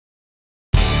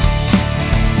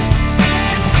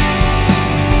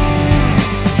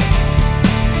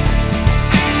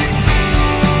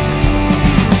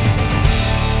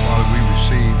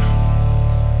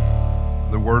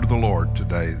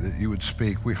would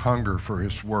speak. We hunger for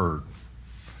his word.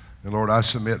 And Lord, I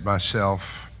submit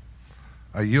myself,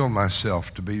 I yield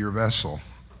myself to be your vessel,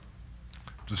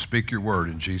 to speak your word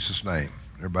in Jesus' name.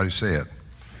 Everybody say it.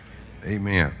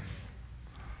 Amen.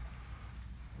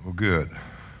 Well, good.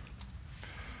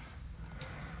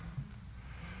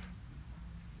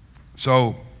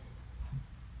 So,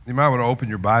 you might want to open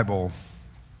your Bible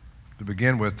to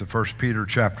begin with to 1 Peter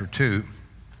chapter 2.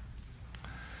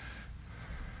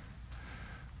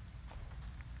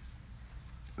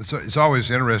 It's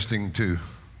always interesting to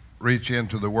reach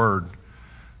into the Word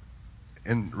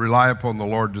and rely upon the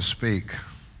Lord to speak.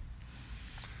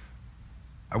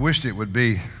 I wished it would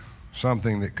be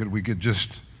something that we could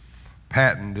just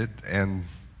patent it and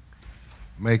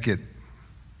make it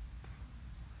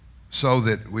so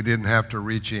that we didn't have to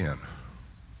reach in.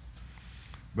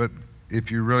 But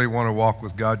if you really want to walk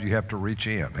with God, you have to reach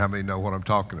in. How many know what I'm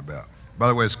talking about? By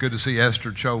the way, it's good to see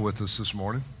Esther Cho with us this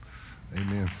morning.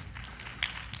 Amen.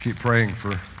 Keep praying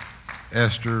for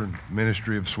Esther and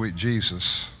Ministry of Sweet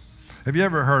Jesus. Have you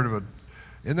ever heard of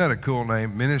isn't that a cool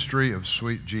name? Ministry of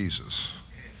Sweet Jesus.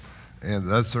 And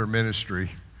that's their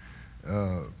ministry.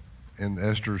 And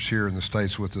Esther's here in the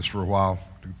States with us for a while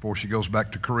before she goes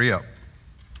back to Korea.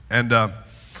 And I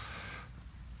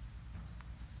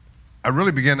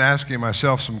really began asking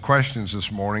myself some questions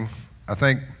this morning. I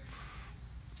think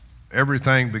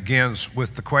everything begins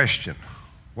with the question,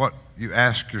 what you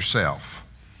ask yourself.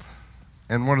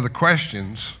 And one of the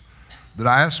questions that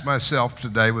I asked myself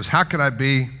today was, how can I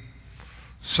be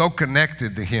so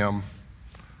connected to him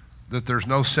that there's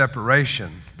no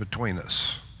separation between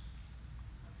us?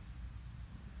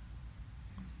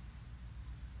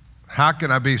 How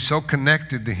can I be so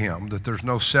connected to him that there's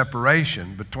no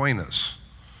separation between us?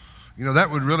 You know,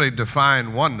 that would really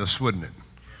define oneness, wouldn't it?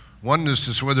 Oneness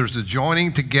is where there's the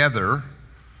joining together,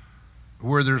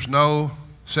 where there's no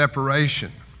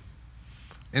separation.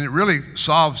 And it really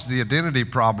solves the identity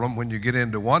problem when you get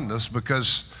into oneness,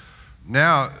 because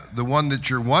now the one that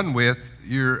you're one with,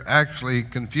 you're actually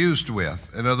confused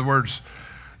with. In other words,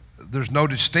 there's no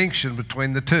distinction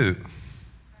between the two.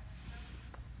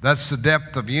 That's the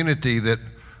depth of unity that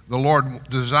the Lord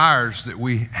desires that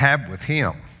we have with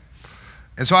him.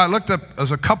 And so I looked up,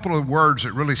 there's a couple of words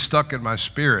that really stuck in my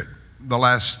spirit the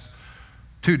last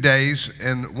 2 days,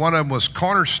 and one of them was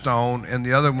cornerstone and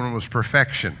the other one was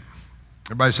perfection.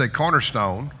 Everybody say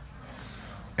cornerstone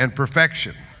and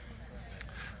perfection.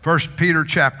 1 Peter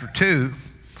chapter 2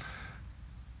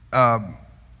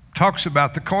 talks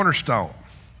about the cornerstone.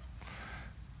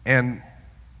 And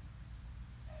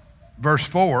verse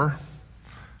 4,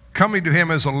 coming to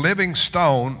him as a living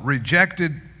stone,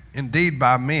 rejected indeed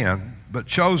by men, but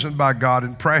chosen by God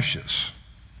and precious.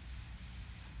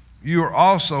 You are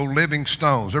also living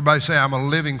stones. Everybody say, I'm a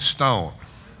living stone.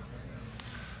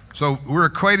 So we're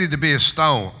equated to be a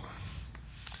stone,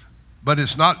 but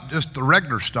it's not just a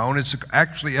regular stone, it's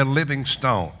actually a living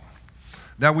stone.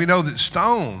 Now we know that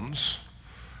stones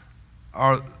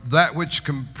are that which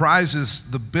comprises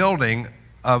the building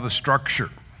of a structure.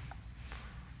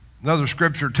 Another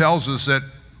scripture tells us that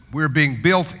we're being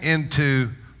built into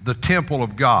the temple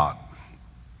of God.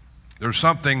 There's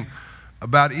something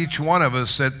about each one of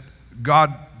us that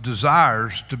God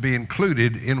desires to be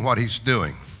included in what he's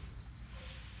doing.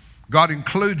 God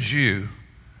includes you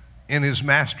in his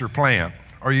master plan.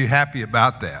 Are you happy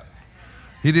about that?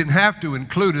 He didn't have to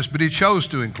include us, but he chose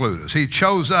to include us. He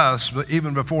chose us,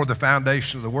 even before the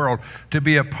foundation of the world, to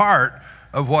be a part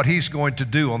of what he's going to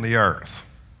do on the earth.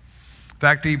 In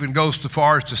fact, he even goes so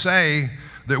far as to say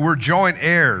that we're joint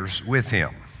heirs with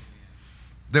him,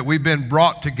 that we've been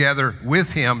brought together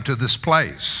with him to this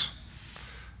place.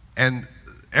 And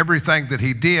everything that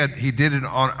he did it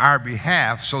on our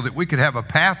behalf so that we could have a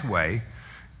pathway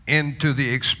into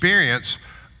the experience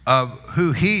of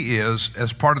who he is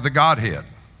as part of the Godhead.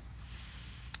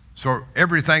 So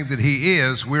everything that he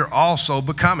is, we're also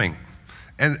becoming.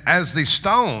 And as these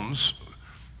stones,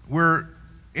 we're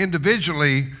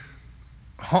individually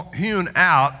hewn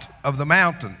out of the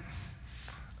mountain.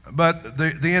 But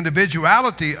the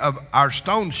individuality of our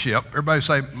stone ship, everybody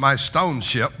say, my stone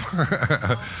ship.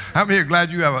 How many are glad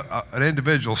you have an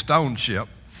individual stone ship?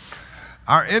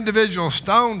 Our individual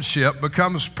stone ship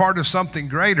becomes part of something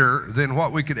greater than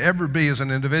what we could ever be as an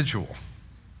individual.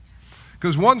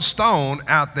 Because one stone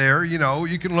out there, you know,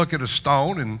 you can look at a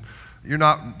stone and you're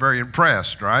not very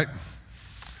impressed, right?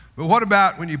 But what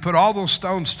about when you put all those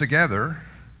stones together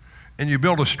and you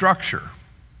build a structure?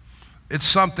 It's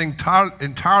something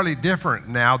entirely different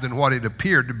now than what it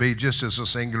appeared to be just as a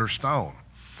singular stone.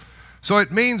 So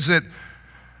it means that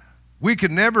we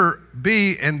can never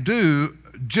be and do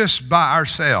just by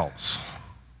ourselves.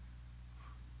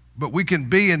 but we can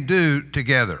be and do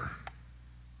together.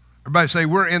 Everybody say,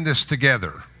 we're in this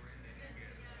together.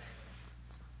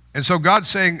 And so God's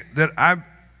saying that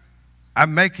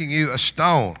I'm making you a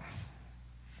stone,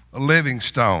 a living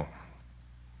stone.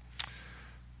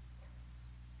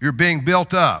 You're being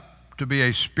built up to be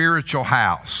a spiritual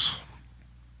house,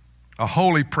 a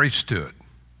holy priesthood,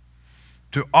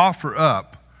 to offer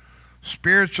up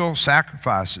spiritual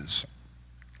sacrifices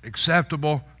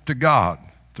acceptable to God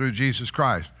through Jesus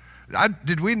Christ.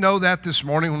 Did we know that this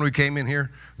morning when we came in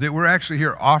here, that we're actually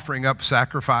here offering up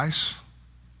sacrifice?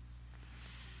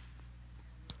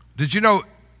 Did you know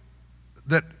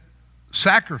that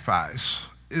sacrifice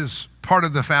is part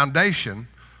of the foundation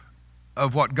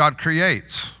of what God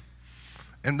creates?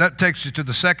 And that takes you to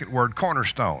the second word,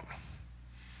 cornerstone.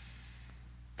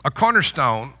 A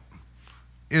cornerstone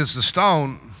is the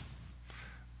stone,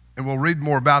 and we'll read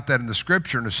more about that in the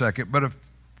scripture in a second, but a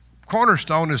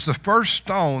cornerstone is the first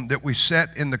stone that we set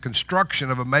in the construction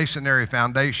of a masonry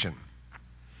foundation.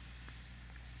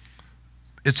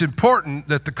 It's important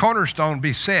that the cornerstone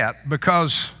be set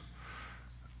because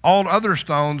all other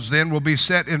stones then will be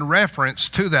set in reference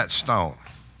to that stone.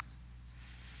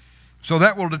 So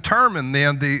that will determine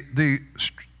then the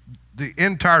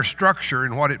entire structure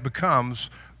and what it becomes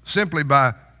simply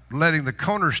by letting the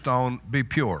cornerstone be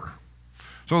pure.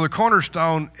 So the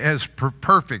cornerstone is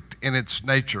perfect in its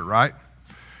nature, right?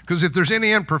 Because if there's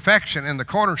any imperfection in the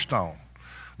cornerstone,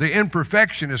 the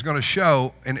imperfection is going to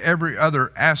show in every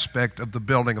other aspect of the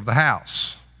building of the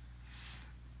house.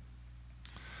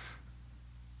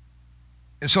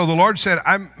 And so the Lord said,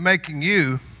 I'm making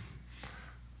you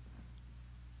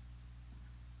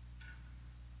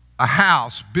a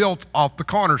house built off the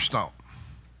cornerstone.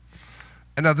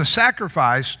 And now the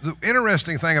sacrifice, the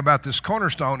interesting thing about this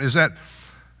cornerstone is that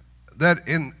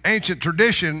in ancient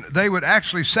tradition, they would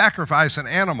actually sacrifice an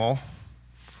animal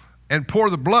and pour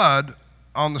the blood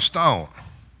on the stone.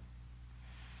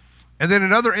 And then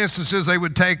in other instances, they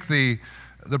would take the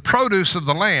produce of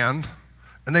the land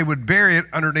and they would bury it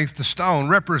underneath the stone,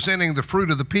 representing the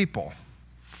fruit of the people.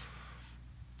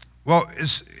 Well,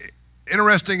 it's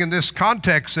interesting in this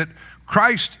context that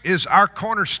Christ is our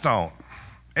cornerstone.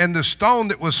 And the stone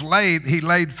that was laid, he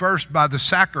laid first by the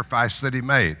sacrifice that he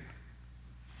made.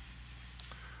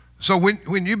 So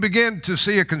when you begin to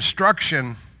see a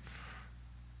construction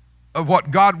of what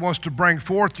God wants to bring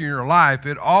forth in your life,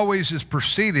 it always is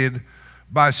preceded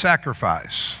by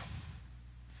sacrifice.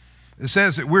 It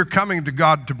says that we're coming to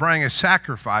God to bring a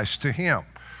sacrifice to him.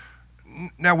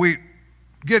 Now we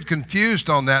get confused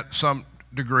on that some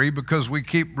degree because we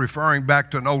keep referring back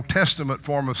to an Old Testament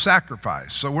form of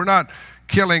sacrifice. So we're not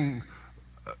killing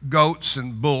goats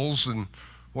and bulls and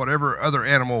whatever other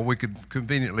animal we could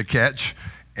conveniently catch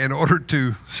in order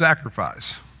to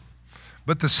sacrifice.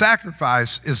 But the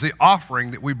sacrifice is the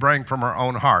offering that we bring from our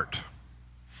own heart.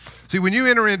 See, when you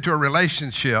enter into a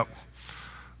relationship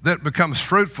that becomes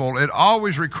fruitful, it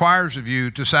always requires of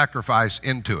you to sacrifice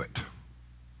into it.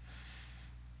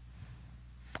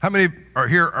 How many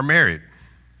are married?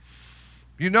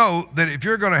 You know that if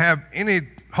you're going to have any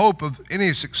hope of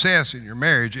any success in your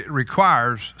marriage, it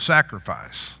requires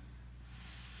sacrifice.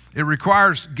 It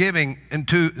requires giving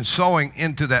into and sowing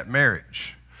into that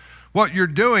marriage. What you're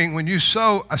doing when you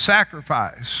sow a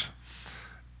sacrifice,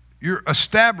 you're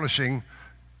establishing,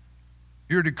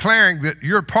 you're declaring that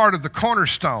you're part of the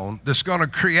cornerstone that's going to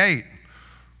create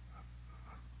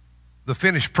the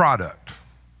finished product.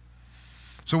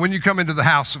 So when you come into the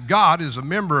house of God as a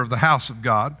member of the house of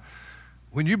God,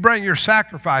 when you bring your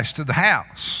sacrifice to the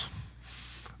house,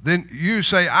 then you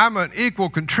say, I'm an equal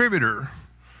contributor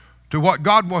to what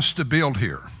God wants to build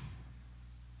here.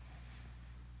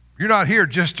 You're not here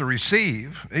just to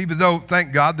receive, even though,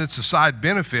 thank God, that's a side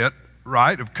benefit,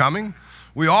 right, of coming.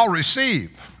 We all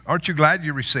receive. Aren't you glad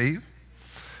you receive?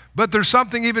 But there's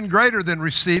something even greater than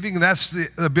receiving, and that's the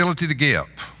ability to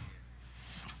give.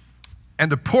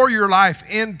 And to pour your life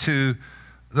into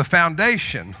the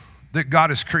foundation that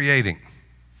God is creating.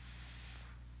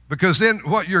 Because then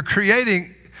what you're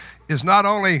creating is not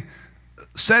only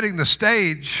setting the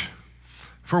stage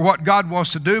for what God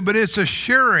wants to do, but it's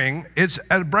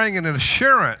bringing an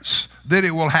assurance that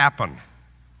it will happen.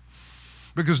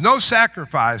 Because no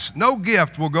sacrifice, no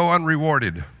gift will go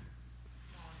unrewarded.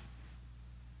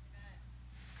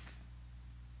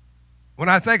 When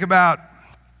I think about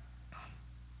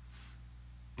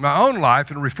my own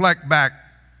life and reflect back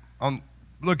on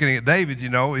looking at David, you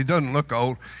know, he doesn't look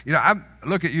old. You know, I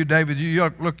look at you, David,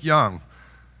 you look young.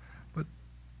 But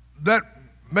that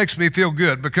makes me feel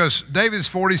good because David's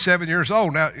 47 years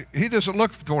old. Now, he doesn't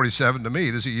look 47 to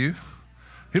me, does he you?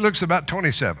 He looks about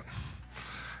 27.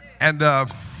 And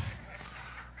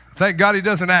Thank God he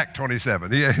doesn't act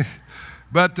 27.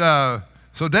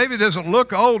 So David doesn't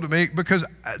look old to me because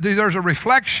there's a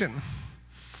reflection.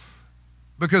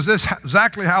 Because this is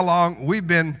exactly how long we've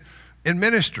been in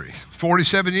ministry,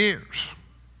 47 years,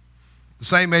 the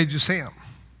same age as him.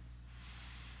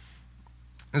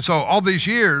 And so all these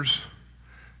years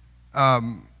are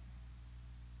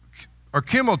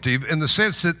cumulative in the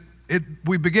sense that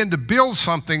we begin to build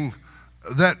something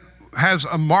that has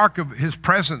a mark of his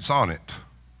presence on it,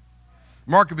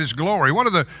 mark of his glory. One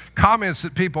of the comments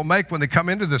that people make when they come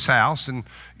into this house, and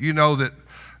you know that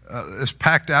as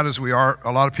packed out as we are,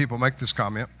 a lot of people make this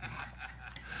comment.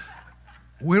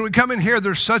 When we come in here,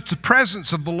 there's such the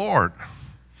presence of the Lord.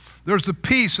 There's the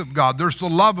peace of God. There's the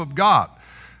love of God.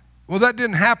 Well, that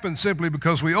didn't happen simply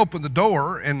because we opened the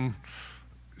door and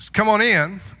come on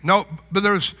in. No, but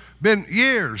there's been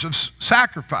years of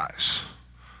sacrifice.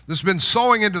 There's been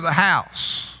sowing into the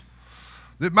house.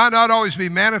 It might not always be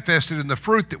manifested in the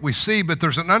fruit that we see, but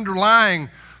there's an underlying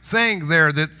thing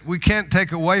there that we can't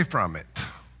take away from it.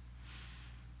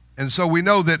 And so we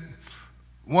know that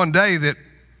one day that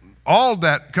all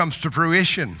that comes to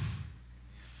fruition.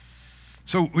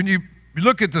 So when you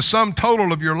look at the sum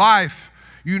total of your life,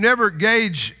 you never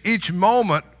gauge each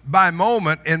moment by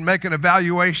moment and make an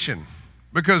evaluation,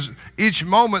 because each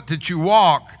moment that you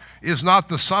walk is not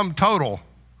the sum total,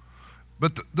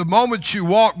 but the moments you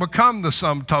walk become the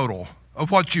sum total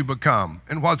of what you become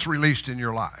and what's released in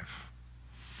your life.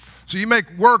 So you make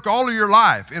work all of your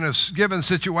life in a given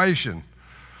situation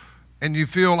and you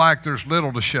feel like there's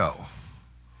little to show.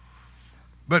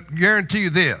 But guarantee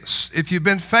you this, if you've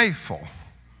been faithful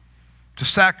to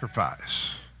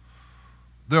sacrifice,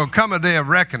 there'll come a day of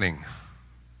reckoning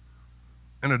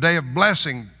and a day of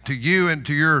blessing to you and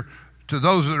to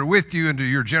those that are with you and to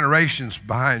your generations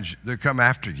behind you that come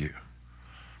after you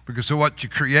because of what you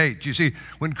create. You see,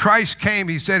 when Christ came,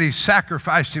 he said he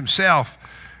sacrificed himself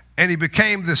and he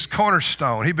became this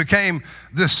cornerstone. He became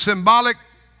this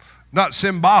not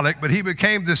symbolic, but he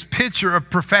became this picture of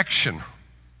perfection.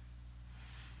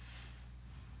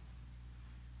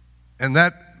 And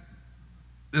that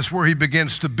is where he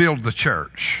begins to build the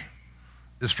church,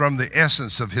 is from the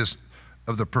essence of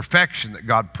the perfection that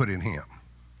God put in him.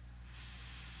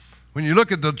 When you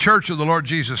look at the church of the Lord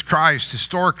Jesus Christ,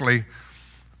 historically,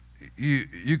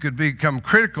 you could become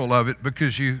critical of it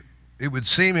because it would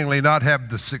seemingly not have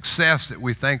the success that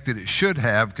we think that it should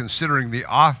have, considering the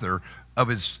author of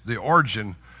the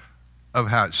origin of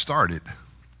how it started.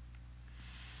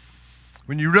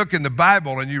 When you look in the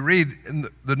Bible and you read in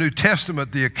the New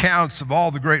Testament the accounts of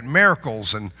all the great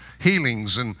miracles and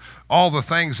healings and all the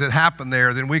things that happen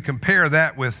there, then we compare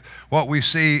that with what we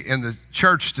see in the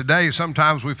church today.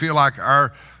 Sometimes we feel like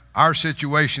our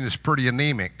situation is pretty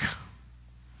anemic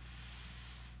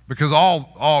because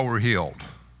all were healed.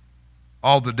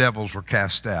 All the devils were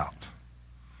cast out.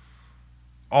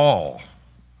 All.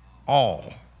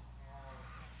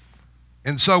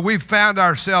 And so we've found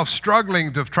ourselves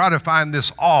struggling to try to find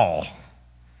this all.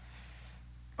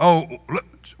 Oh,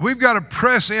 we've got to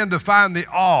press in to find the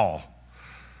all.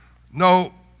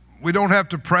 No, we don't have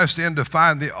to press in to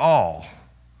find the all.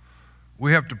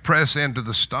 We have to press into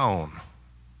the stone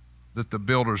that the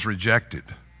builders rejected.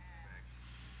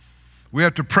 We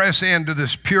have to press into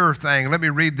this pure thing. Let me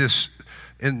read this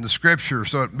in the scripture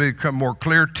so it may become more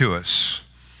clear to us.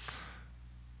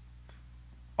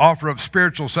 Offer up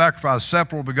spiritual sacrifice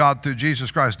acceptable to God through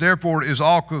Jesus Christ. Therefore, it is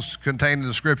also contained in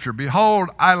the scripture. Behold,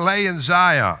 I lay in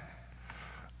Zion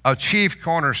a chief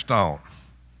cornerstone,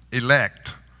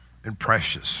 elect and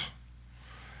precious.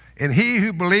 And he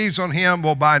who believes on him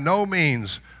will by no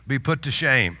means be put to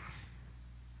shame.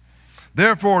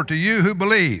 Therefore, to you who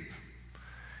believe,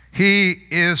 he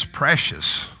is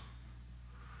precious.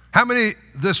 How many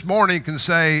this morning can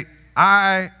say,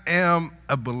 I am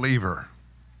a believer?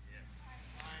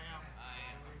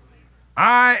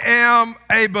 I am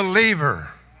a believer.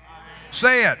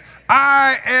 Say it.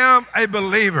 I am a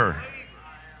believer.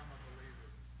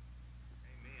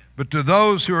 But to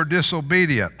those who are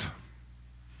disobedient,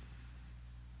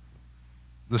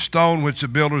 the stone which the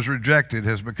builders rejected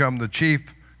has become the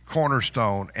chief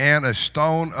cornerstone and a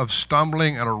stone of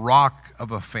stumbling and a rock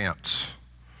of offense.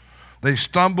 They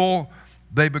stumble,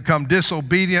 they become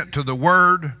disobedient to the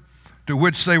word to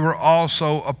which they were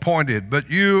also appointed. But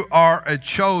you are a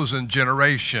chosen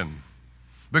generation,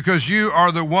 because you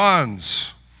are the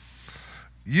ones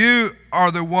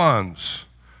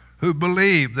who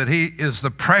believe that he is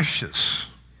the precious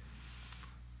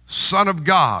Son of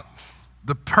God,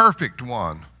 the perfect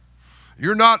one.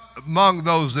 You're not among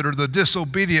those that are the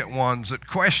disobedient ones that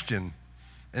question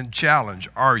and challenge,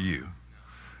 are you?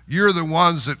 You're the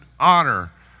ones that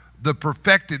honor the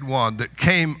perfected one that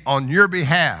came on your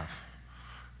behalf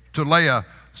to lay a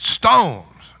stone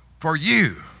for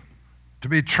you to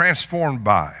be transformed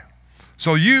by.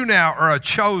 So you now are a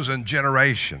chosen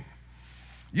generation.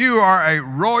 You are a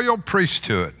royal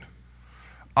priesthood,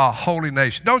 a holy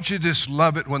nation. Don't you just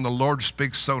love it when the Lord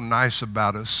speaks so nice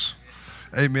about us?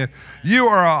 Amen. You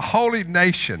are a holy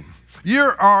nation.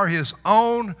 You are his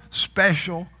own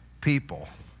special people.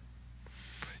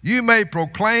 You may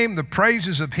proclaim the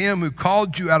praises of him who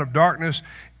called you out of darkness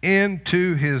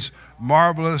into his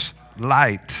marvelous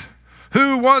light,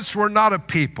 who once were not a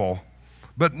people,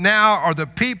 but now are the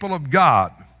people of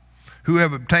God, who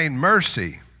have obtained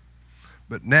mercy,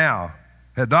 but now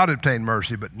had not obtained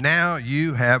mercy, but now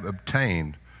you have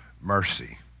obtained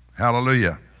mercy.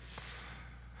 Hallelujah.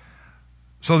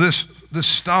 So this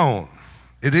stone,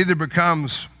 it either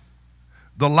becomes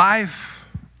the life,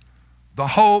 the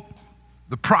hope,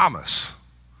 the promise,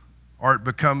 or it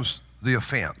becomes the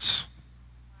offense.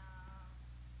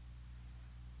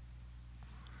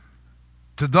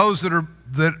 To those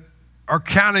that are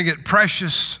counting it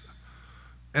precious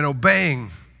and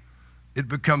obeying, it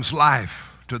becomes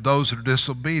life. To those that are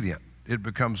disobedient, it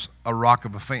becomes a rock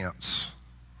of offense.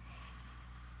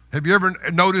 Have you ever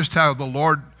noticed how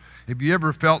have you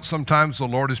ever felt sometimes the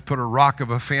Lord has put a rock of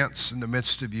offense in the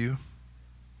midst of you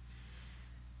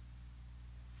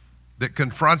that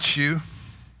confronts you?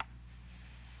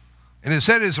 And it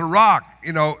said it's a rock,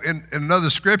 in another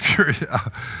scripture,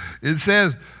 it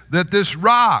says that this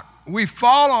rock, we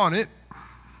fall on it,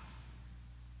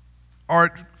 or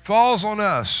it falls on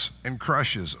us and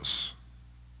crushes us.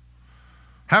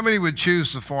 How many would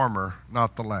choose the former,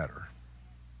 not the latter?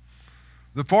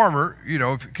 The former,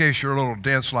 in case you're a little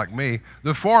dense like me,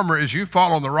 the former is you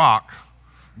fall on the rock.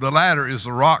 The latter is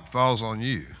the rock falls on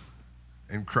you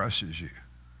and crushes you.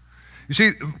 You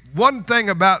see, one thing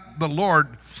about the Lord,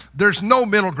 there's no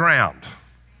middle ground.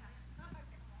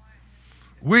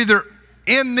 We're either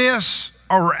in this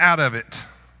or we're out of it.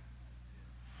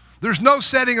 There's no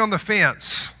setting on the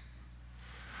fence.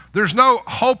 There's no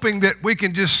hoping that we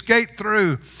can just skate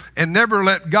through and never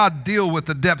let God deal with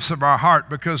the depths of our heart,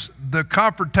 because the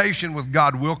confrontation with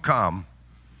God will come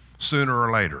sooner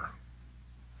or later.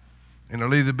 And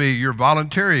it'll either be your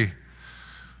voluntary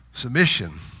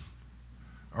submission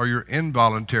or your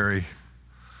involuntary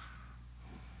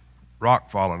rock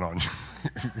falling on you.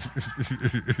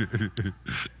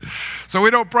 So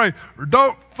we don't pray,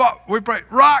 we pray,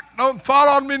 rock, don't fall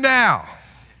on me now.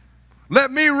 Let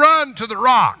me run to the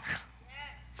rock.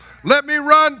 Let me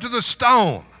run to the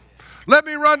stone. Let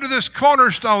me run to this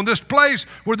cornerstone, this place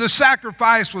where the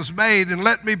sacrifice was made, and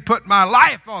let me put my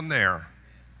life on there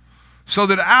so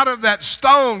that out of that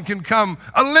stone can come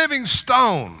a living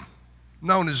stone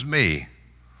known as me,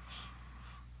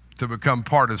 to become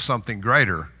part of something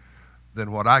greater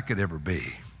than what I could ever be.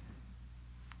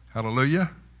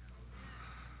 Hallelujah.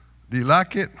 Do you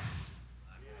like it?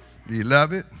 Do you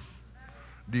love it?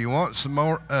 Do you want some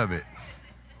more of it?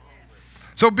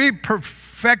 So be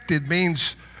perfected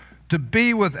means to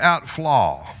be without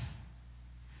flaw,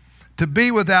 to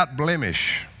be without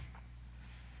blemish,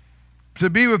 to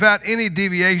be without any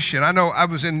deviation. I know I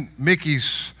was in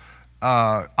Mickey's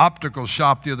optical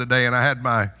shop the other day, and I had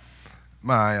my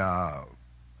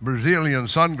Brazilian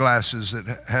sunglasses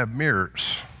that have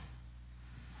mirrors.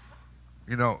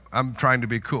 I'm trying to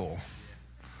be cool.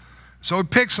 So he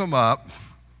picks them up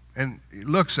and he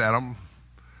looks at them.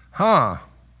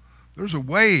 There's a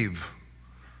wave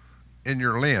in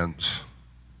your lens.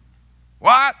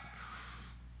 What?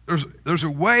 There's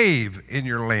a wave in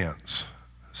your lens.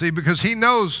 See, because he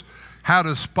knows how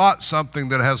to spot something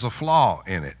that has a flaw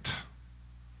in it.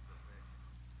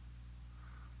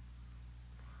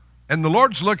 And the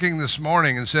Lord's looking this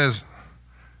morning and says,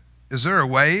 is there a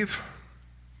wave?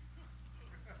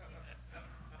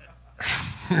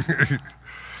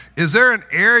 Is there an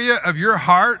area of your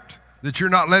heart that you're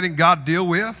not letting God deal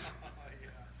with?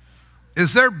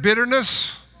 Is there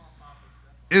bitterness?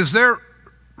 Is there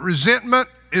resentment?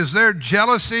 Is there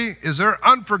jealousy? Is there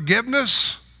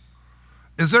unforgiveness?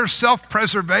 Is there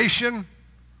self-preservation?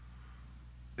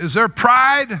 Is there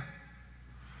pride?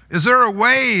 Is there a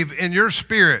wave in your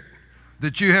spirit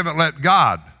that you haven't let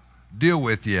God deal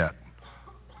with yet?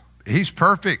 He's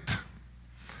perfect.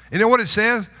 You know what it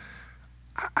says?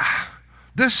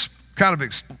 This kind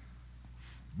of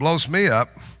blows me up.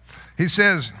 He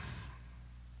says,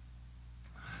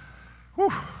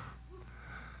 whew.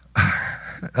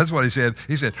 That's what he said.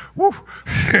 He said, whew.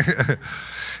 It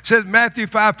says Matthew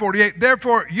 5:48,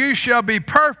 therefore you shall be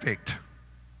perfect,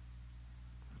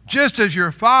 just as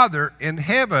your Father in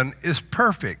heaven is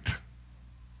perfect.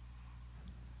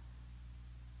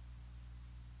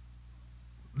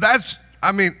 that's,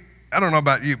 I mean, I don't know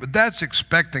about you, but that's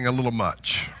expecting a little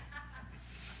much.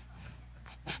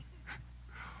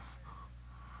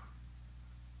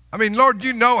 I mean, Lord,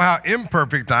 you know how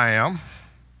imperfect I am.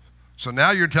 So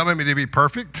now you're telling me to be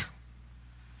perfect?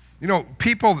 You know,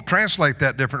 people translate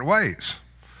that different ways.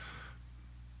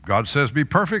 God says be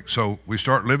perfect, so we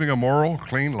start living a moral,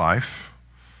 clean life.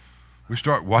 We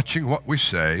start watching what we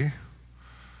say.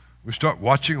 We start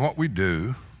watching what we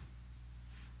do.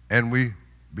 And we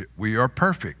are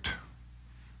perfect.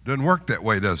 Doesn't work that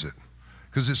way, does it?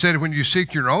 Because it said when you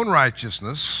seek your own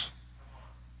righteousness,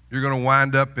 you're going to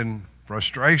wind up in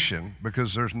frustration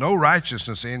because there's no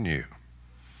righteousness in you.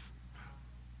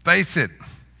 Face it.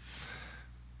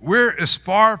 We're as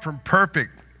far from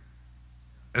perfect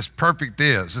as perfect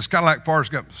is. It's kind of like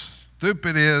Forrest Gump.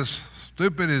 Stupid is,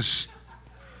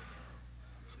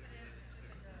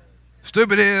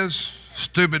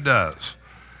 stupid does.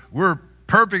 We're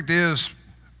perfect is,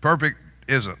 perfect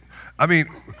isn't. I mean,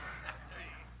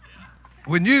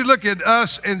 when you look at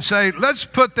us and say, let's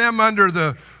put them under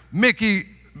the Mickey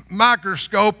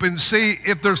microscope and see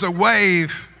if there's a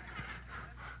wave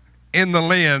in the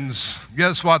lens,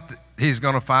 guess what he's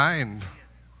going to find?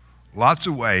 Lots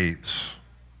of waves.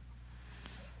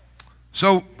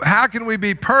 So how can we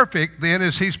be perfect then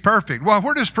as he's perfect? Well,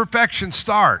 where does perfection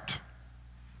start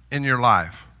in your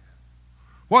life?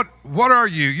 What are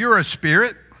you? You're a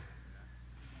spirit.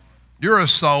 You're a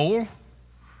soul.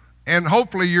 And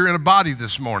hopefully you're in a body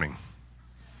this morning.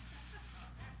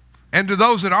 And to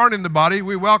those that aren't in the body,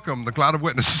 we welcome the cloud of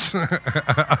witnesses.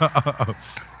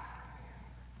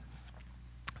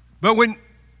 But when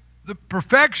the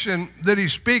perfection that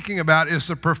he's speaking about is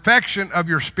the perfection of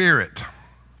your spirit.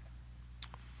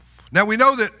 Now we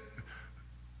know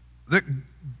that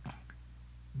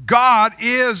God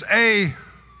is a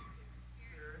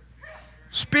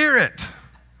spirit.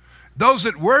 Those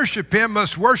that worship him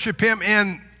must worship him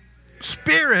in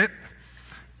spirit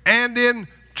and in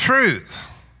truth.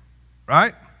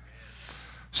 Right?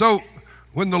 So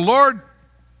when the Lord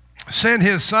sent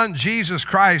his son Jesus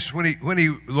Christ, when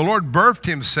the Lord birthed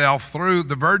himself through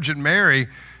the Virgin Mary,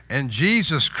 and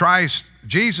Jesus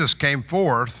came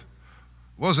forth,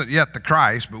 wasn't yet the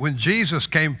Christ, but when Jesus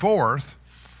came forth,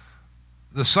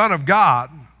 the Son of God,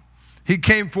 he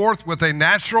came forth with a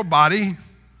natural body,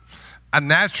 a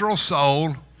natural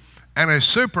soul, and a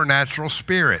supernatural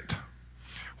spirit.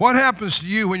 What happens to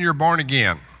you when you're born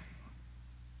again?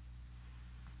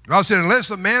 God said,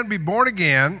 unless a man be born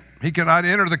again, he cannot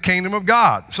enter the kingdom of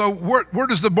God. So where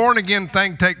does the born again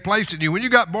thing take place in you? When you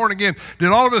got born again,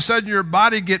 did all of a sudden your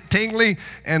body get tingly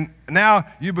and now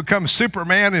you become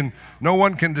Superman and no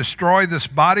one can destroy this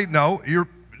body? No.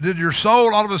 Did your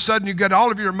soul all of a sudden you get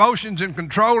all of your emotions in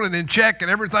control and in check and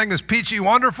everything is peachy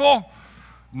wonderful?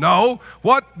 No.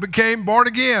 What became born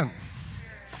again?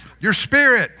 Your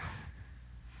spirit.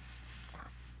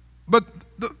 But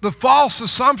the false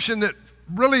assumption that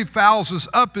really fouls us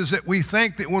up is that we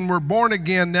think that when we're born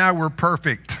again, now we're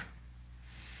perfect.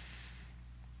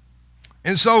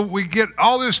 And so we get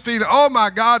all this feeling, oh my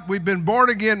God, we've been born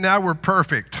again, now we're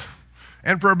perfect.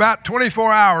 And for about 24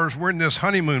 hours, we're in this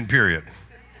honeymoon period.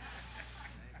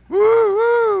 Woo,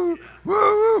 woo,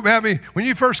 woo, woo. I mean, when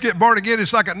you first get born again,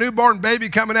 it's like a newborn baby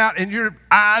coming out and your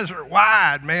eyes are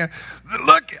wide, man.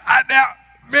 Look, now,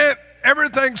 man,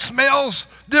 everything smells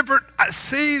different,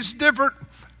 sees different.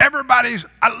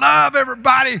 I love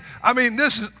everybody. I mean,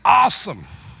 this is awesome.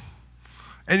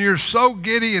 And you're so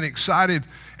giddy and excited.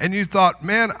 And you thought,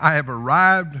 man, I have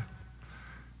arrived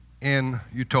in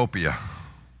utopia.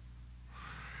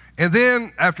 And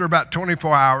then after about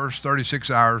 24 hours, 36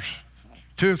 hours,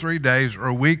 2 or 3 days, or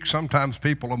a week, sometimes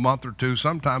people a month or two,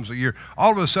 sometimes a year,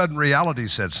 all of a sudden reality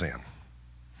sets in.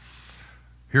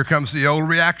 Here comes the old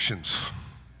reactions.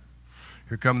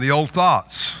 Here come the old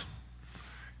thoughts.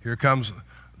 Here comes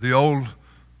the old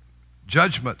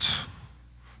judgments,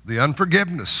 the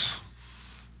unforgiveness.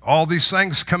 All these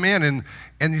things come in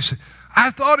and you say, I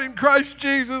thought in Christ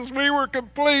Jesus we were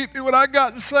complete, and when I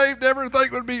got saved everything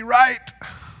would be right.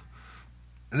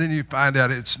 And then you find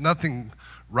out it's nothing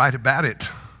right about it.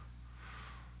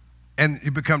 And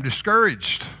you become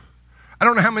discouraged. I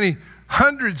don't know how many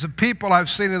hundreds of people I've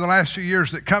seen in the last few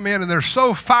years that come in and they're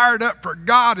so fired up for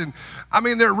God, and I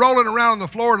mean they're rolling around on the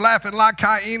floor laughing like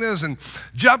hyenas and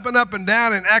jumping up and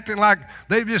down and acting like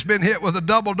they've just been hit with a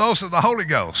double dose of the Holy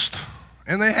Ghost.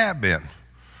 And they have been.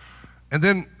 And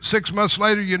then 6 months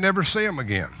later you never see them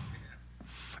again.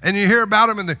 And you hear about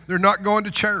them and they're not going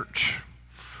to church.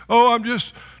 Oh, I'm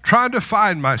just trying to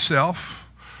find myself.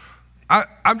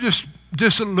 I'm just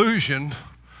disillusioned.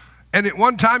 And at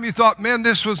one time you thought, man,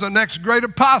 this was the next great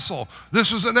apostle.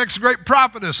 This was the next great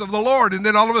prophetess of the Lord. And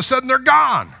then all of a sudden they're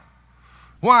gone.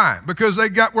 Why? Because they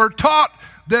were taught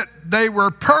that they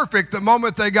were perfect the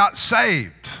moment they got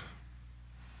saved.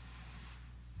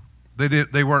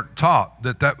 They weren't taught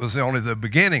that that was only the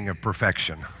beginning of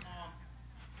perfection.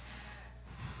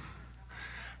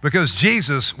 Because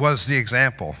Jesus was the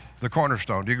example, the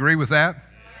cornerstone. Do you agree with that?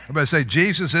 Everybody say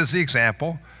Jesus is the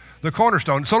example, the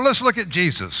cornerstone. So let's look at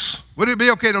Jesus. Would it be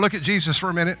okay to look at Jesus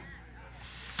for a minute?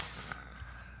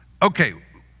 Okay,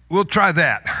 we'll try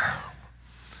that.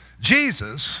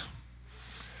 Jesus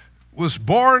was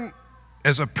born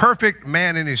as a perfect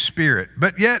man in his spirit,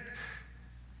 but yet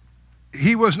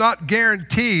he was not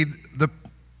guaranteed the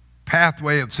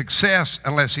pathway of success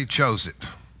unless he chose it.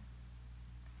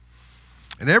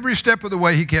 And every step of the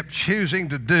way, he kept choosing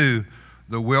to do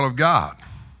the will of God.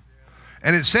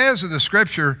 And it says in the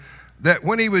scripture that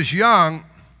when he was young,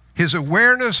 his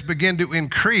awareness began to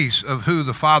increase of who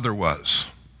the Father was.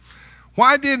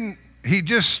 Why didn't he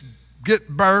just get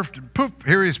birthed, and poof,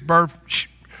 here he's birthed,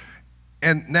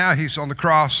 and now he's on the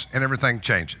cross and everything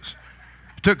changes?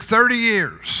 It took 30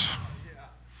 years.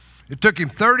 It took him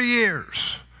 30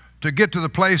 years to get to the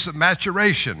place of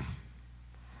maturation.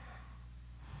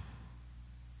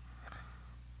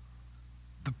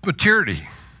 The maturity,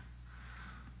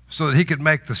 so that he could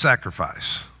make the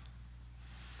sacrifice.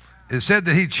 It said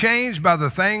that he changed by the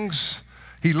things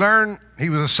he learned. He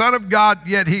was a son of God,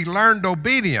 yet he learned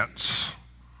obedience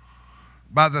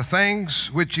by the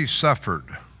things which he suffered.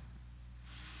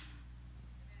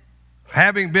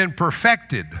 Having been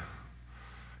perfected,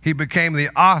 he became the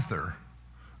author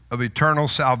of eternal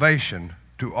salvation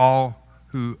to all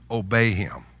who obey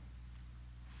him.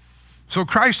 So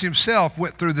Christ himself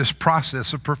went through this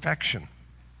process of perfection.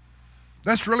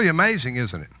 That's really amazing,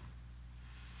 isn't it?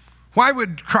 Why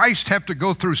would Christ have to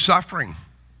go through suffering,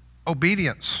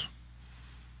 obedience,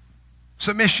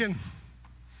 submission?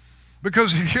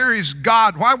 Because here he's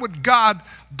God. Why would God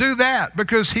do that?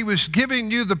 Because he was giving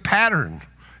you the pattern.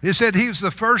 It said he was the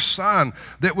first son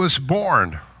that was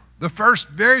born. The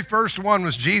very first one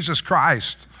was Jesus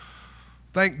Christ.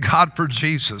 Thank God for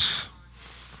Jesus.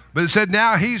 But it said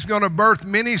now he's going to birth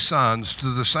many sons to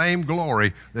the same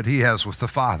glory that he has with the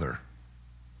Father.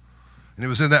 And it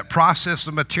was in that process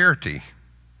of maturity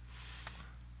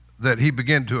that he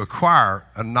began to acquire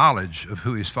a knowledge of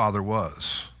who his Father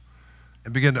was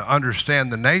and began to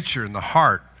understand the nature and the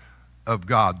heart of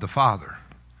God the Father.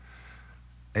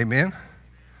 Amen?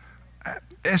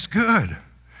 It's good.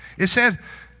 It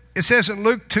says in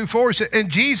Luke 2:4, it said, and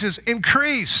Jesus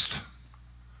increased.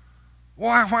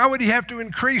 Why would he have to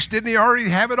increase? Didn't he already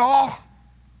have it all?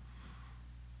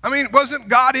 I mean, wasn't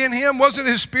God in him? Wasn't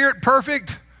his spirit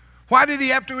perfect? Why did he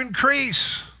have to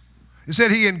increase? It said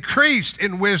he increased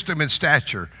in wisdom and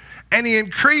stature, and he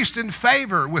increased in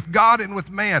favor with God and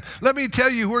with man. Let me tell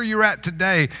you, where you're at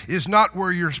today is not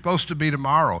where you're supposed to be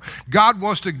tomorrow. God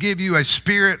wants to give you a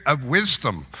spirit of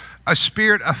wisdom, a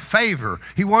spirit of favor.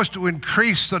 He wants to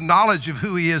increase the knowledge of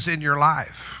who he is in your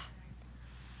life.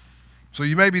 So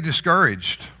you may be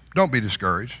discouraged. Don't be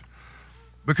discouraged.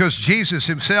 Because Jesus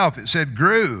himself, it said,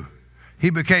 grew. He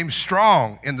became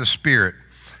strong in the spirit.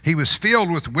 He was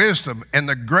filled with wisdom, and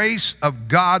the grace of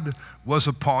God was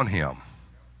upon him.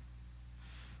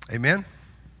 Amen?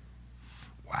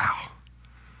 Wow.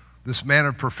 This man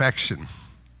of perfection,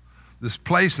 this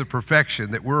place of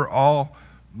perfection that we're all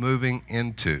moving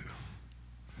into.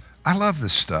 I love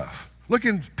this stuff. Look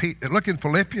in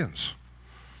Philippians.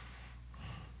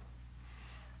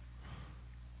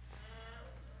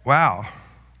 Wow.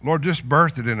 Lord just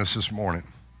birthed it in us this morning.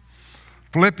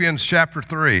 Philippians chapter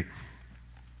 3.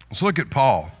 Let's look at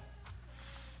Paul.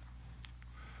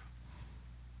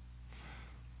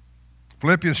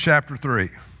 Philippians chapter 3.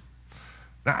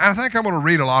 Now, I think I'm going to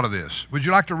read a lot of this. Would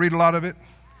you like to read a lot of it?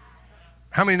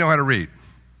 How many know how to read?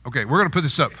 Okay, we're going to put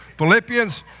this up.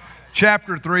 Philippians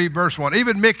chapter 3, verse 1.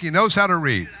 Even Mickey knows how to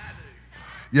read.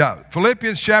 Yeah,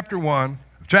 Philippians chapter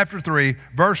 3,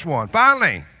 verse 1.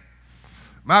 Finally,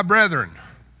 my brethren,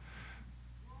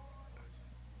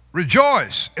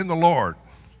 rejoice in the Lord.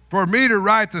 For me to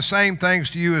write the same things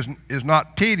to you is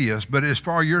not tedious, but is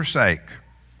for your sake.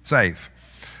 Safe.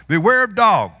 Beware of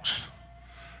dogs.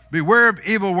 Beware of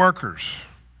evil workers.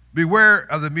 Beware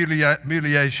of the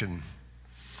mutilation.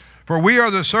 For we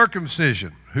are the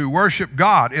circumcision who worship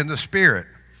God in the Spirit.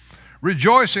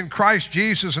 Rejoice in Christ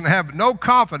Jesus and have no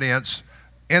confidence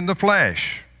in the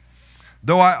flesh.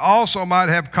 Though I also might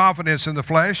have confidence in the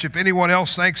flesh, if anyone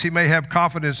else thinks he may have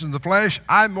confidence in the flesh,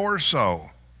 I more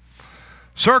so.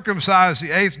 circumcised the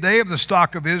 8th day, of the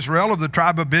stock of Israel, of the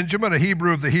tribe of Benjamin, a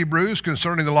Hebrew of the Hebrews,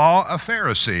 concerning the law, a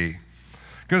Pharisee,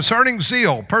 concerning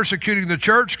zeal, persecuting the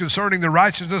church, concerning the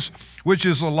righteousness which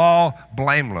is the law,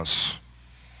 blameless.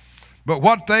 But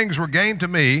what things were gained to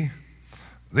me,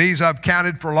 these I've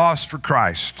counted for loss for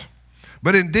Christ.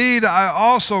 But indeed I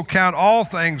also count all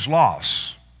things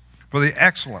loss for the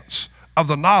excellence of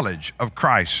the knowledge of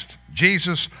Christ,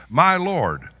 Jesus my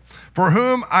Lord, for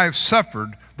whom I've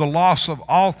suffered the loss of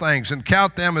all things, and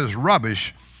count them as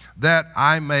rubbish, that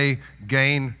I may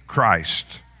gain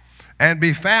Christ, and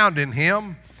be found in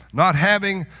him, not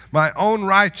having my own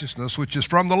righteousness, which is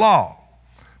from the law,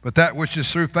 but that which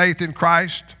is through faith in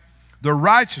Christ, the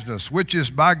righteousness which is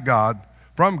by God,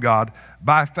 from God,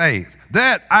 by faith,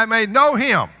 that I may know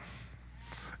him,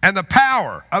 and the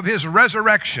power of his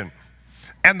resurrection,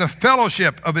 and the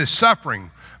fellowship of his suffering,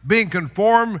 being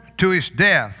conformed to his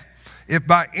death, if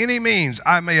by any means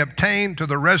I may obtain to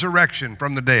the resurrection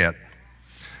from the dead.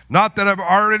 Not that I've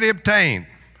already obtained,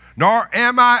 nor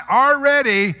am I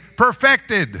already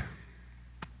perfected,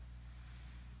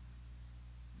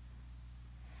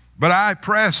 but I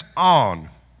press on,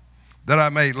 that I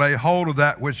may lay hold of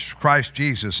that which Christ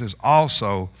Jesus has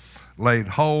also laid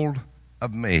hold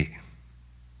of me.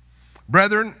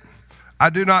 Brethren, I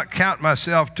do not count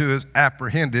myself to as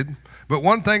apprehended, but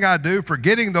one thing I do,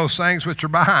 forgetting those things which are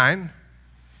behind,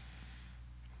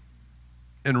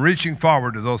 and reaching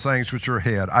forward to those things which are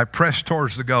ahead, I press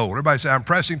towards the goal. Everybody say, I'm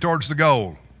pressing towards the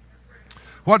goal.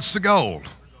 What's the goal?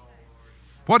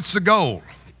 What's the goal?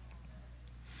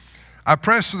 I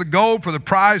press to the goal for the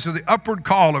prize of the upward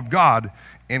call of God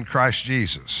in Christ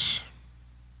Jesus.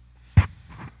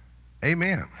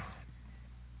 Amen.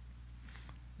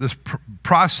 This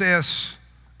process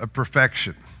of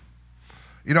perfection.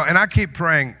 You know, and I keep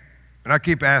praying and I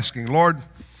keep asking, Lord,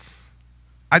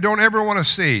 I don't ever want to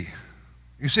see.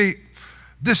 You see,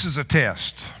 this is a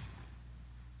test.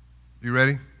 You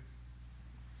ready?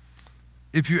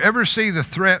 If you ever see the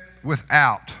threat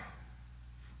without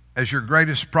as your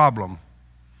greatest problem,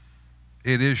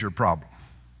 it is your problem.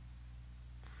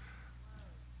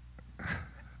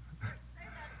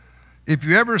 If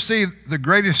you ever see the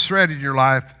greatest threat in your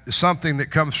life is something that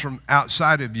comes from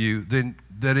outside of you, then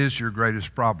that is your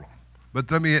greatest problem. But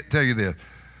let me tell you this.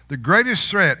 The greatest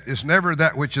threat is never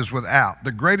that which is without.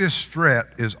 The greatest threat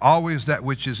is always that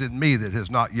which is in me that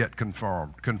has not yet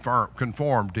conformed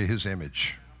to his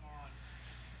image.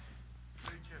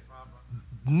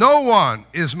 No one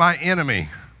is my enemy.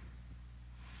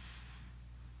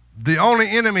 The only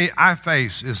enemy I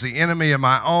face is the enemy of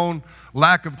my own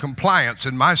lack of compliance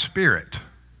in my spirit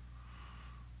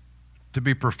to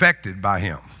be perfected by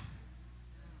him.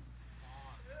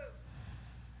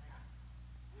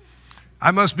 I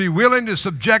must be willing to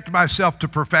subject myself to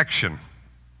perfection.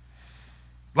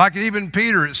 Like even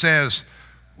Peter, it says,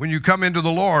 when you come into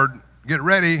the Lord, get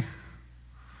ready.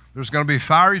 There's going to be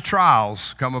fiery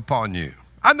trials come upon you.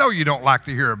 I know you don't like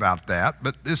to hear about that,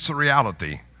 but it's the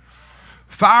reality.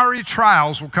 Fiery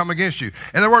trials will come against you.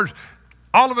 In other words,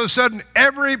 all of a sudden,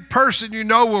 every person you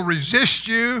know will resist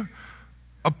you,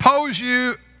 oppose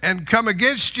you, and come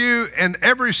against you in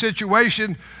every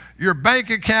situation. Your bank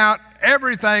account,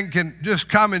 everything can just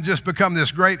come and just become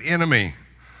this great enemy.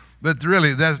 But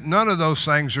really, none of those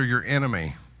things are your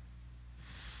enemy.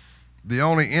 The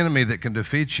only enemy that can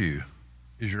defeat you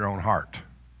is your own heart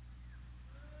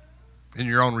and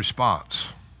your own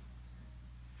response.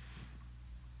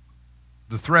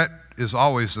 The threat is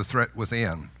always the threat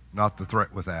within, not the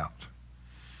threat without.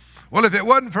 Well, if it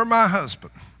wasn't for my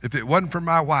husband, if it wasn't for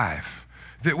my wife,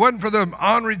 if it wasn't for them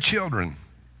ornery children,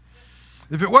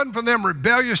 if it wasn't for them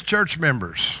rebellious church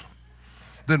members,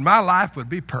 then my life would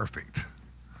be perfect.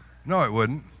 No, it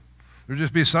wouldn't. There'd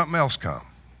just be something else come.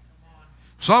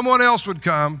 Someone else would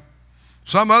come.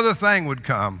 Some other thing would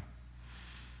come.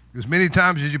 As many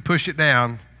times as you push it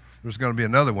down, there's going to be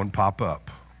another one pop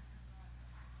up.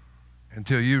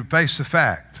 Until you face the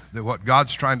fact that what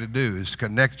God's trying to do is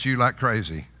connect you like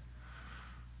crazy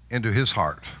into his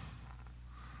heart.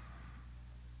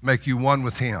 Make you one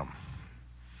with him.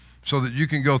 So that you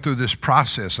can go through this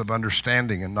process of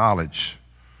understanding and knowledge,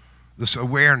 this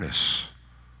awareness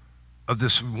of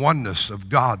this oneness of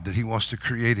God that he wants to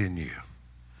create in you.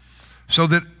 So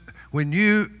that when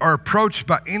you are approached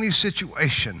by any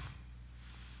situation,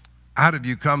 out of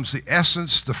you comes the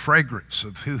essence, the fragrance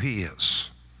of who he is.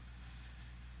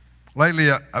 Lately,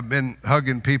 I've been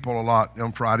hugging people a lot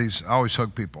on Fridays. I always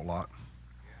hug people a lot.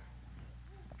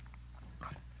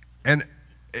 And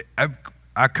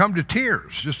I come to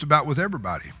tears just about with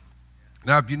everybody.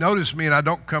 Now, if you notice me and I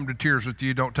don't come to tears with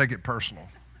you, don't take it personal.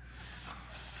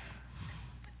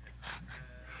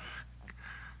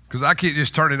 because I can't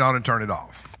just turn it on and turn it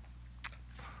off.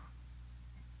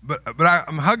 But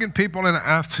I'm hugging people and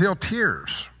I feel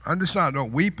tears. I'm just not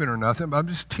weeping or nothing, but I'm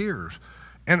just tears.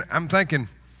 And I'm thinking,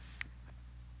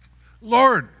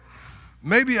 Lord,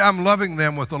 maybe I'm loving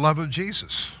them with the love of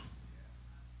Jesus.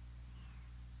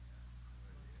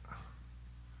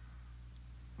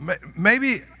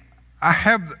 Maybe I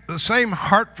have the same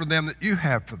heart for them that you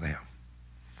have for them.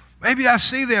 Maybe I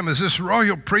see them as this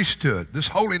royal priesthood, this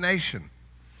holy nation,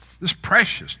 this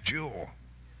precious jewel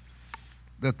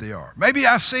that they are. Maybe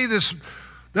I see this,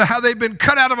 how they've been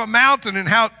cut out of a mountain and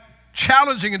how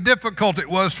challenging and difficult it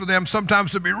was for them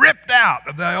sometimes to be ripped out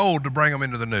of the old to bring them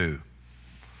into the new.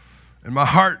 And my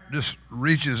heart just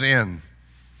reaches in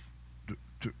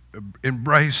to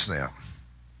embrace them.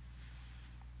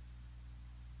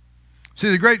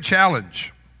 See, the great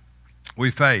challenge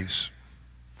we face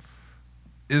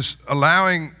is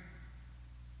allowing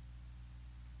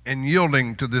and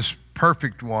yielding to this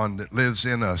perfect one that lives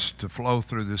in us to flow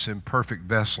through this imperfect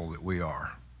vessel that we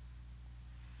are.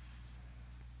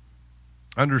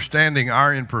 Understanding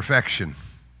our imperfection.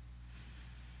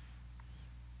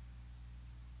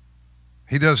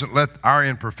 He doesn't let our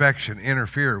imperfection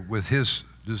interfere with his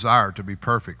desire to be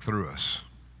perfect through us.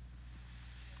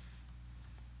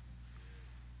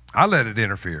 I let it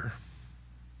interfere.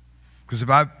 Because if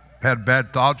I've had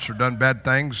bad thoughts or done bad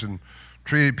things and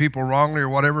treated people wrongly or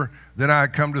whatever, then I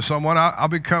come to someone,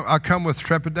 I'll come with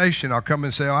trepidation. I'll come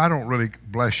and say, oh, I don't really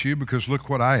bless you because look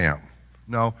what I am.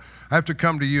 No, I have to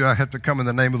come to you. I have to come in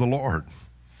the name of the Lord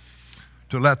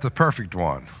to let the perfect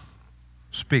one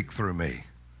speak through me,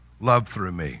 love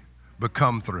through me,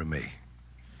 become through me.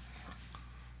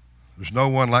 There's no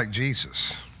one like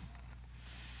Jesus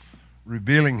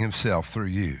revealing himself through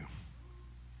you.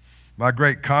 My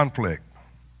greatest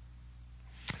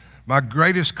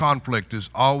conflict is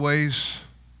always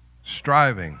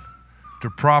striving to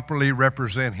properly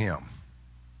represent him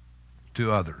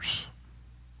to others.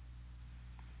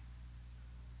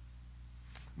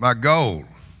 My goal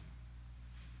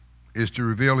is to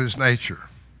reveal his nature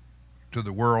to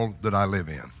the world that I live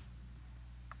in.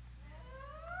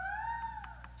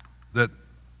 That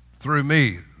through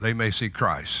me, they may see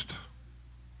Christ.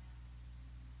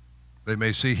 They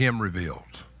may see him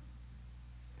revealed.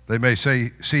 They may see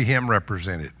him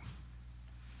represented.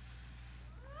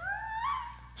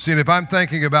 See, and if I'm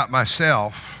thinking about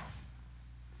myself,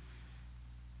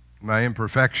 my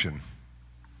imperfection,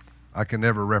 I can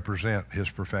never represent his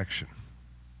perfection.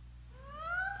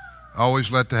 I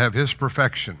always let to have his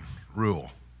perfection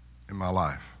rule in my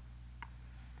life.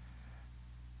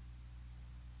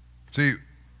 See,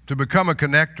 to become a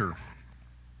connector,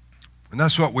 and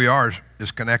that's what we are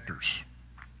is connectors.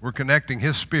 We're connecting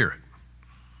his spirit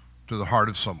to the heart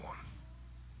of someone.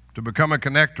 To become a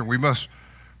connector, we must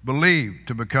believe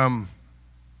to become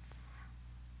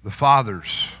the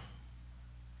fathers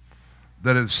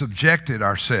that have subjected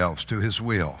ourselves to his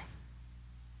will.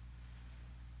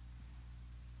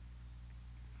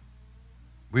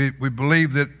 We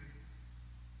believe that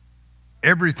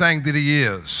everything that he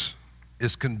is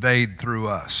conveyed through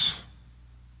us.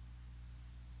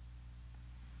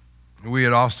 We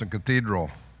at Austin Cathedral,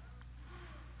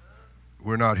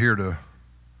 we're not here to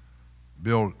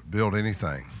build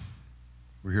anything.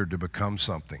 We're here to become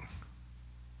something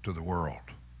to the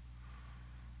world,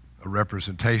 a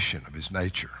representation of his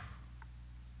nature,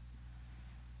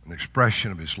 an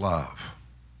expression of his love.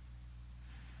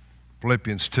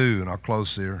 Philippians 2, and I'll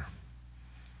close there.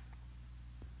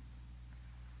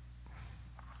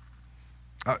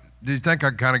 Do you think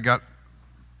I kind of got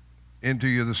into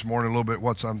you this morning a little bit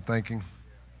what I'm thinking?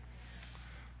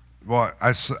 Boy,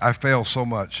 I fail so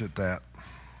much at that.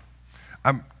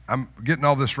 I'm getting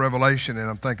all this revelation and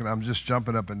I'm thinking I'm just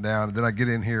jumping up and down, and then I get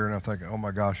in here and I'm thinking, oh my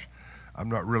gosh, I'm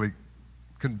not really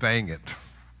conveying it.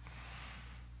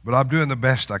 But I'm doing the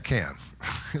best I can.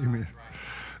 Amen.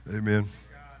 Amen.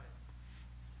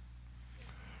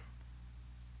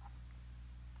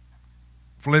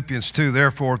 Philippians 2,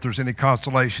 therefore, if there's any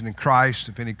consolation in Christ,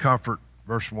 if any comfort,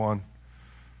 verse 1,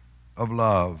 of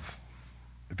love,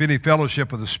 if any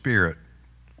fellowship of the Spirit,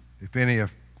 if any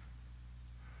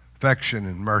affection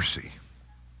and mercy,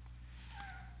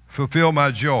 fulfill my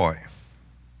joy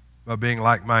by being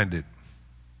like-minded,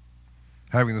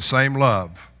 having the same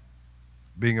love,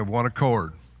 being of one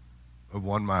accord, of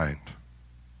one mind.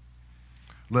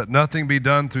 Let nothing be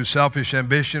done through selfish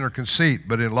ambition or conceit,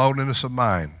 but in lowliness of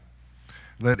mind.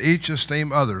 Let each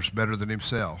esteem others better than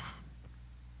himself.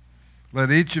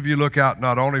 Let each of you look out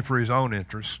not only for his own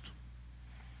interest,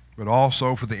 but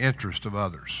also for the interest of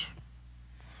others.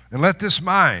 And let this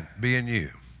mind be in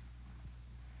you,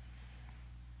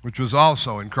 which was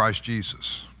also in Christ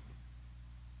Jesus,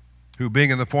 who being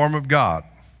in the form of God,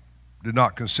 did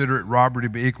not consider it robbery to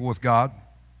be equal with God,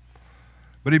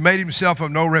 but he made himself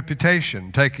of no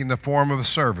reputation, taking the form of a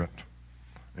servant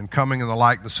and coming in the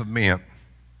likeness of men.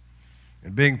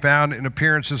 And being found in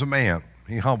appearance as a man,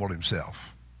 he humbled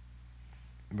himself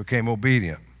and became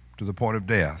obedient to the point of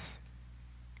death,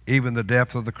 even the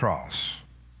death of the cross.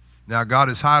 Now God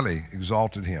has highly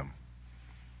exalted him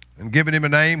and given him a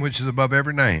name which is above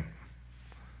every name,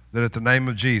 that at the name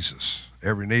of Jesus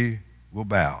every knee will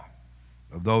bow,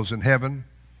 of those in heaven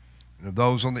and of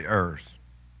those on the earth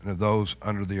and of those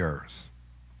under the earth,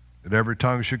 that every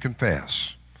tongue should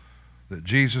confess that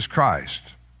Jesus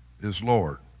Christ is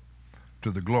Lord, to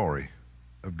the glory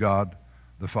of God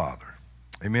the Father.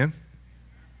 Amen?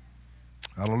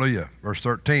 Hallelujah. Verse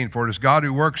 13, for it is God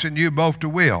who works in you both to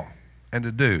will and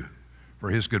to do for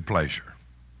his good pleasure.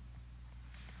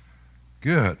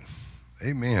 Good.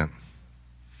 Amen.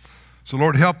 So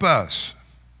Lord, help us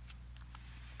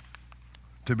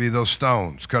to be those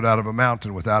stones cut out of a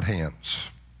mountain without hands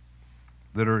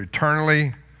that are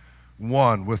eternally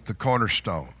one with the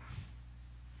cornerstone,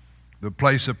 the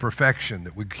place of perfection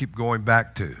that we keep going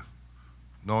back to,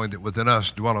 knowing that within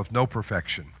us dwelleth no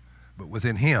perfection, but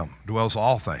within him dwells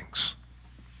all things,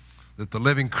 that the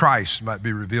living Christ might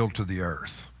be revealed to the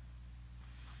earth.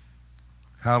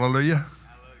 Hallelujah. Hallelujah.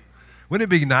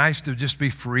 Wouldn't it be nice to just be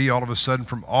free all of a sudden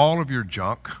from all of your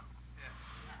junk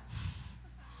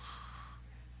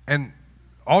and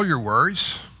all your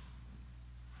worries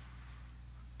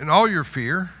and all your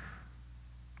fear,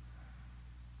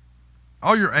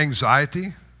 all your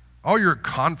anxiety, all your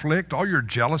conflict, all your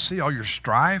jealousy, all your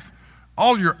strife,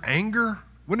 all your anger?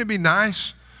 Wouldn't it be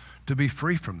nice to be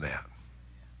free from that?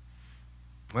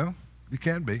 Well, you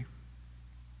can be.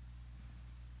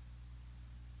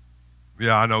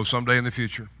 Yeah, I know, someday in the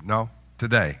future. No,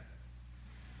 today.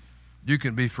 You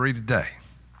can be free today.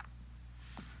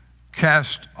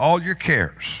 Cast all your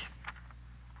cares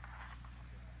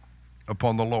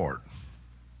upon the Lord.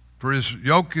 For his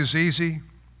yoke is easy.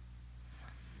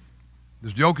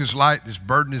 His yoke is light, his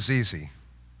burden is easy.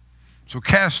 So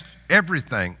cast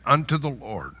everything unto the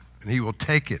Lord, and he will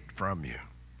take it from you.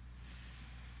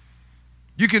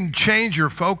 You can change your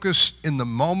focus in the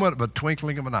moment of a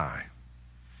twinkling of an eye,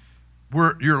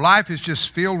 where your life is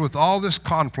just filled with all this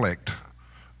conflict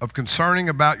of concerning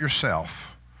about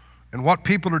yourself and what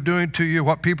people are doing to you,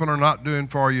 what people are not doing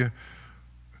for you.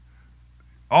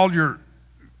 All your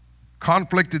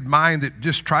conflicted mind that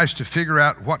just tries to figure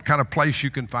out what kind of place you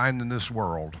can find in this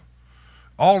world.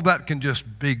 All that can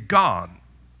just be gone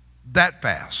that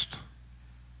fast.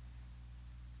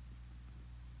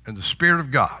 And the Spirit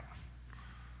of God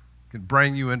can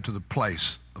bring you into the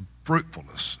place of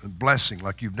fruitfulness and blessing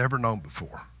like you've never known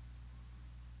before.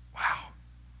 Wow.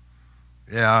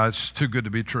 Yeah, it's too good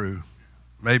to be true.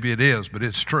 Maybe it is, but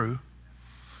it's true.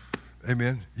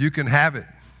 Amen. You can have it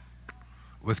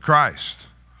with Christ.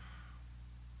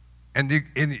 And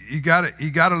you got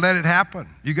to let it happen.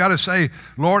 You got to say,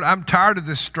 Lord, I'm tired of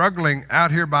this struggling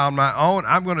out here by my own.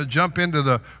 I'm going to jump into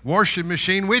the washing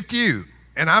machine with you,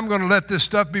 and I'm going to let this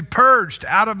stuff be purged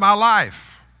out of my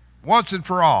life once and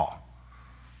for all,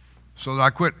 so that I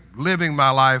quit living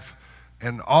my life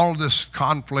in all this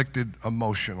conflicted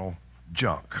emotional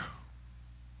junk.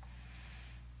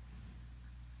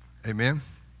 Amen?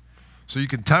 So you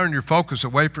can turn your focus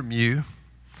away from you,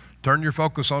 turn your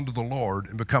focus onto the Lord,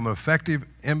 and become an effective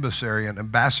emissary and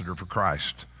ambassador for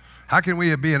Christ. How can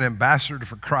we be an ambassador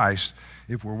for Christ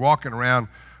if we're walking around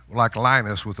like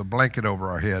Linus with a blanket over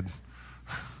our head,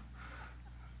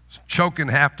 choking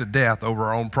half to death over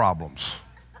our own problems?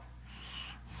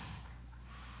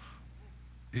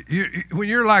 When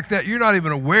you're like that, you're not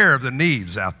even aware of the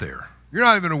needs out there. You're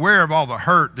not even aware of all the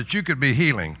hurt that you could be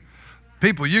healing,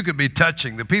 people you could be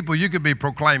touching, the people you could be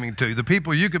proclaiming to, the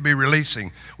people you could be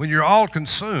releasing, when you're all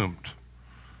consumed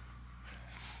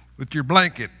with your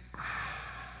blanket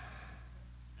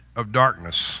of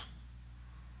darkness.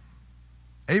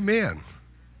 Amen.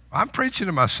 I'm preaching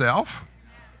to myself.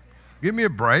 Give me a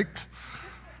break.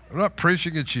 I'm not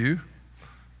preaching at you.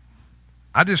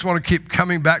 I just want to keep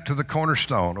coming back to the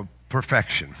cornerstone of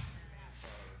perfection,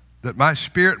 that my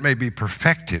spirit may be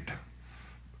perfected.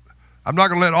 I'm not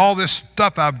going to let all this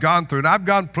stuff I've gone through, and I've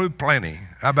gone through plenty.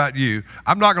 How about you?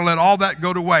 I'm not going to let all that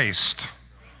go to waste.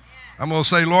 I'm going to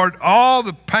say, Lord, all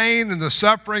the pain and the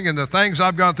suffering and the things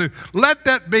I've gone through, let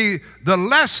that be the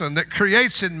lesson that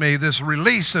creates in me this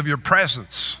release of your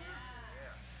presence.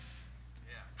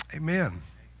 Amen.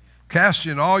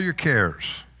 Casting all your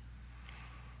cares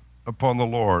upon the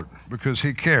Lord, because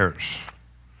he cares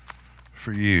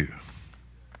for you.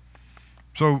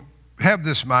 So have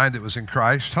this mind that was in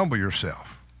Christ. Humble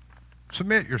yourself.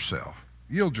 Submit yourself.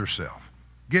 Yield yourself.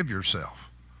 Give yourself.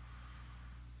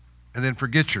 And then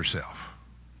forget yourself.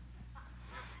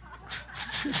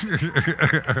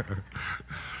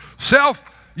 Self,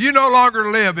 you no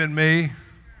longer live in me,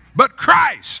 but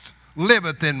Christ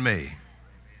liveth in me.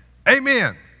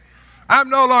 Amen. I'm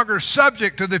no longer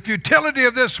subject to the futility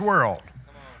of this world,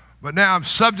 but now I'm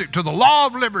subject to the law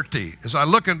of liberty as I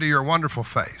look into your wonderful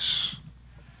face.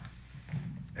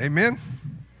 Amen.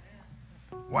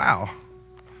 Wow.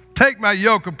 Take my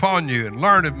yoke upon you and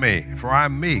learn of me, for I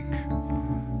am meek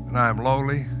and I am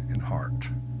lowly in heart.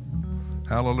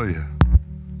 Hallelujah.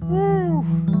 Woo.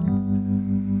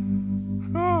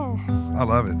 Oh, I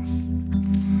love it.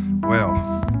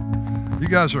 Well, you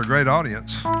guys are a great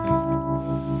audience.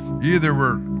 You either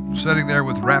were sitting there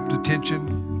with rapt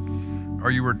attention,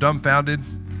 or you were dumbfounded,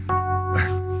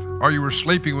 or you were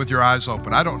sleeping with your eyes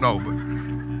open. I don't know, but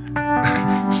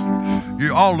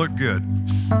you all look good.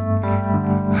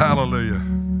 Hallelujah.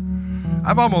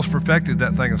 I've almost perfected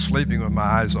that thing of sleeping with my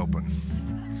eyes open.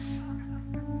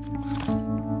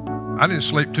 I didn't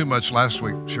sleep too much last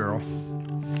week, Cheryl,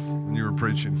 when you were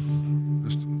preaching.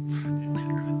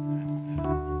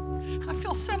 I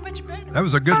feel so much better. That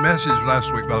was a good message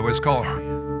last week, by the way. It's called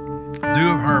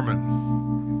Dew of Hermon.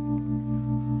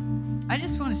 I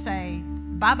just want to say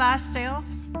bye-bye, self.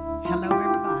 Hello,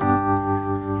 everybody.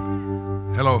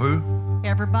 Hello, who?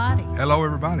 Everybody. Hello,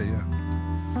 everybody, yeah.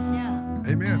 Yeah.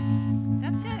 Amen.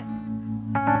 That's it.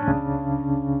 Hi.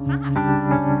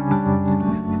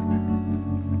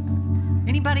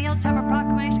 Anybody else have a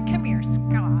proclamation? Come here,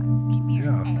 Scott. Come here,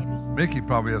 Yeah. Abby. Mickey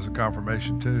probably has a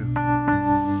confirmation, too.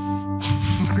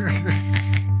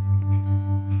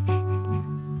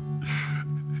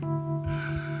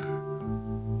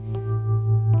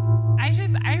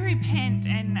 I repent,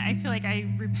 and I feel like I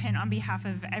repent on behalf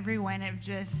of everyone, of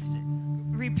just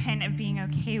repent of being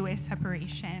okay with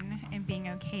separation and being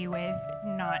okay with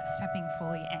not stepping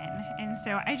fully in. And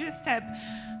so I just step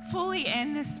fully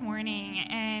in this morning,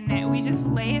 and we just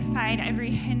lay aside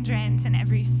every hindrance and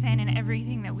every sin and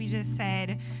everything that we just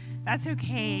said, that's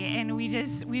okay. And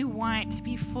we want to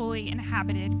be fully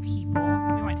inhabited people.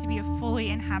 We want to be a fully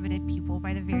inhabited people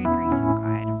by the very grace of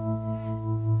God.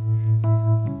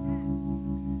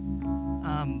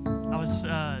 I was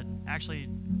actually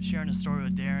sharing a story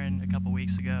with Darren a couple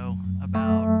weeks ago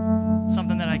about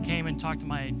something that I came and talked to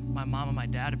my mom and my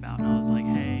dad about. And I was like,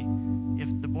 hey, if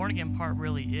the born-again part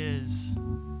really is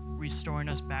restoring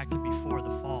us back to before the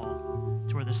fall,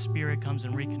 to where the Spirit comes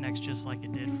and reconnects just like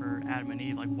it did for Adam and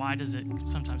Eve, like why does it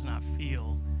sometimes not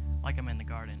feel like I'm in the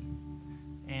garden?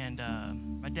 And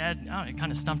my dad, I don't know, it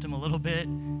kind of stumped him a little bit.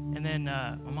 And then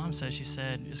my mom said, she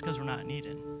said, it's because we're not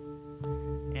needed.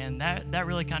 And that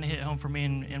really kind of hit home for me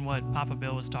in what Papa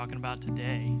Bill was talking about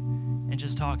today. And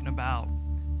just talking about,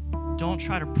 don't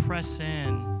try to press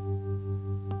in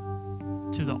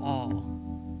to the all.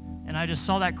 And I just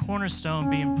saw that cornerstone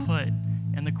being put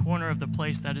in the corner of the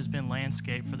place that has been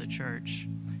landscaped for the church.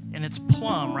 And it's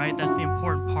plumb, right? That's the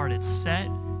important part. It's set,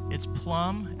 it's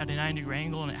plumb at a 90-degree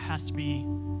angle, and it has to be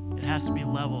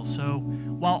level. So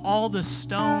while all the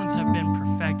stones have been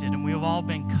perfected and we have all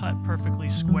been cut perfectly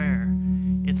square,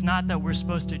 it's not that we're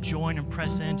supposed to join and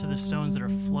press into the stones that are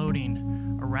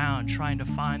floating around trying to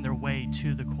find their way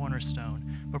to the cornerstone,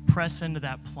 but press into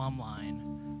that plumb line.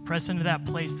 Press into that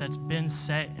place that's been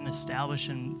set and established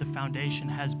and the foundation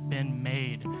has been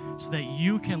made so that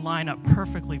you can line up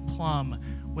perfectly plumb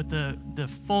with the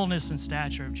fullness and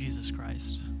stature of Jesus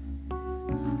Christ.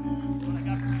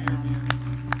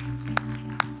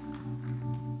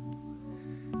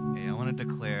 Hey, I want to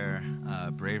declare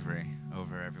bravery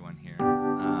over everyone here.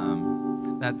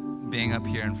 That being up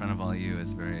here in front of all you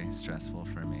is very stressful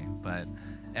for me, but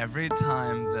every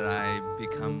time that I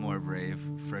become more brave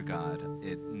for God,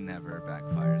 it never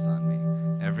backfires on me.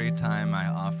 Every time I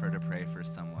offer to pray for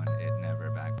someone, it never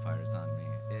backfires on me.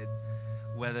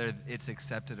 Whether it's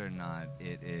accepted or not,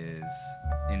 it is,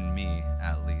 in me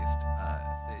at least,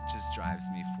 it just drives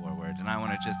me forward. And I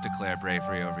want to just declare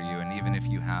bravery over you, and even if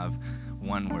you have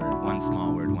one word, one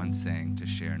small word, one saying to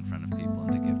share in front of people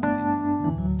and to give